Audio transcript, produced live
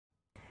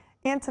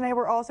And tonight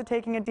we're also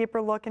taking a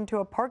deeper look into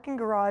a parking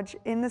garage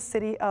in the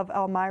city of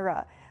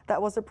Elmira that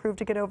was approved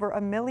to get over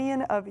 $1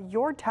 million of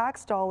your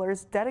tax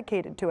dollars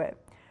dedicated to it.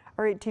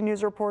 Our 18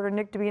 News reporter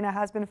Nick Dabina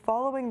has been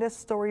following this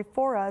story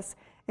for us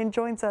and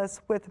joins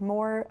us with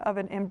more of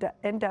an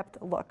in-depth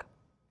look.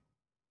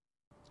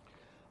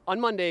 On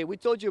Monday, we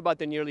told you about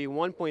the nearly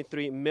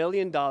 $1.3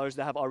 million that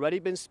have already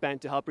been spent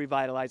to help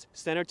revitalize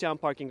Centertown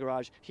Parking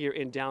Garage here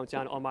in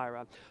downtown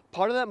Elmira.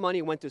 Part of that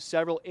money went to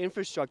several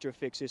infrastructure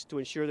fixes to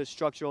ensure the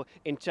structural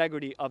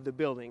integrity of the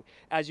building.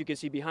 As you can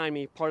see behind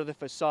me, part of the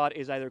facade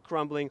is either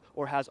crumbling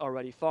or has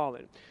already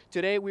fallen.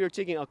 Today, we are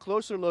taking a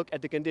closer look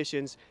at the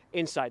conditions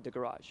inside the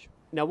garage.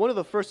 Now, one of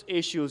the first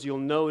issues you'll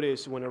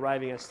notice when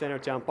arriving at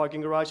Centertown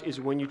Parking Garage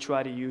is when you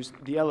try to use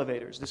the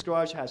elevators. This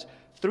garage has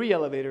 3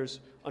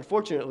 elevators.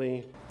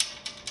 Unfortunately,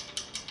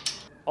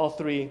 all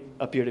 3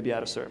 appear to be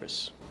out of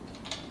service.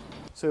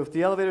 So if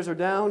the elevators are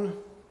down,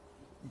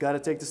 you gotta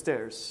take the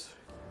stairs.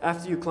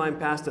 After you climb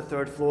past the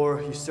 3rd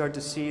floor, you start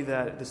to see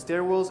that the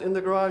stairwells in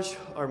the garage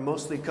are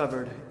mostly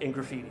covered in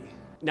graffiti.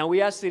 Now,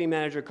 we asked City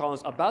Manager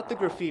Collins about the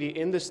graffiti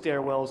in the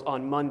stairwells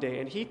on Monday,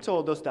 and he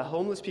told us that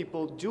homeless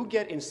people do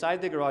get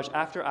inside the garage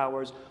after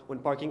hours when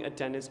parking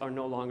attendants are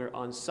no longer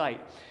on site.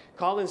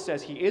 Collins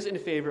says he is in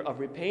favor of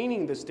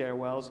repainting the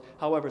stairwells.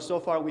 However, so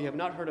far we have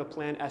not heard a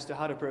plan as to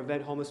how to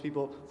prevent homeless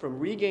people from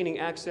regaining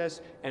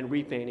access and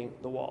repainting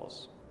the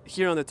walls.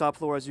 Here on the top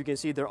floor, as you can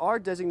see, there are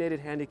designated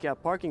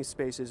handicap parking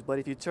spaces, but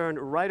if you turn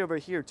right over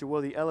here to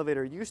where the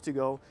elevator used to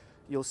go,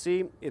 you'll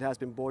see it has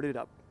been boarded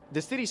up.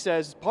 The city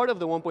says part of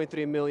the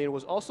 $1.3 million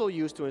was also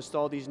used to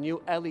install these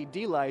new LED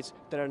lights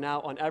that are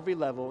now on every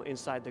level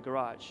inside the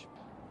garage.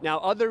 Now,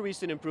 other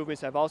recent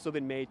improvements have also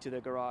been made to the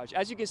garage.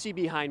 As you can see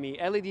behind me,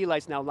 LED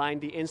lights now line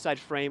the inside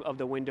frame of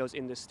the windows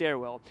in the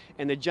stairwell,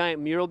 and the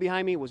giant mural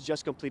behind me was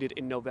just completed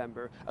in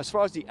November. As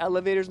far as the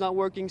elevators not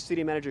working,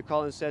 City Manager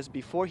Collins says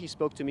before he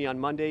spoke to me on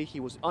Monday, he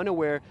was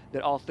unaware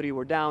that all 3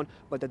 were down,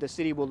 but that the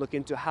city will look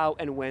into how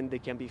and when they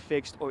can be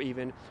fixed or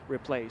even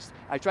replaced.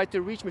 I tried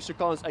to reach Mr.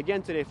 Collins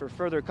again today for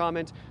further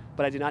comment,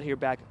 but I did not hear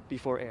back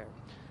before air.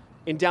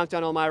 In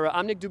downtown Elmira,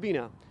 I'm Nick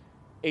Dabina,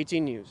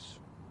 18 News.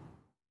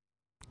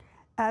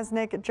 As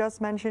Nick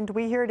just mentioned,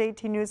 we here at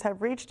 18 News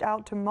have reached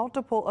out to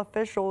multiple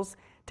officials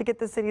to get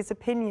the city's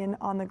opinion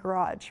on the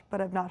garage, but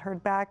have not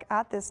heard back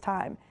at this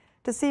time.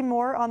 To see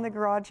more on the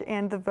garage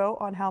and the vote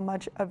on how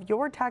much of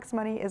your tax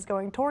money is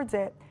going towards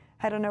it,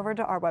 head on over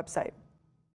to our website.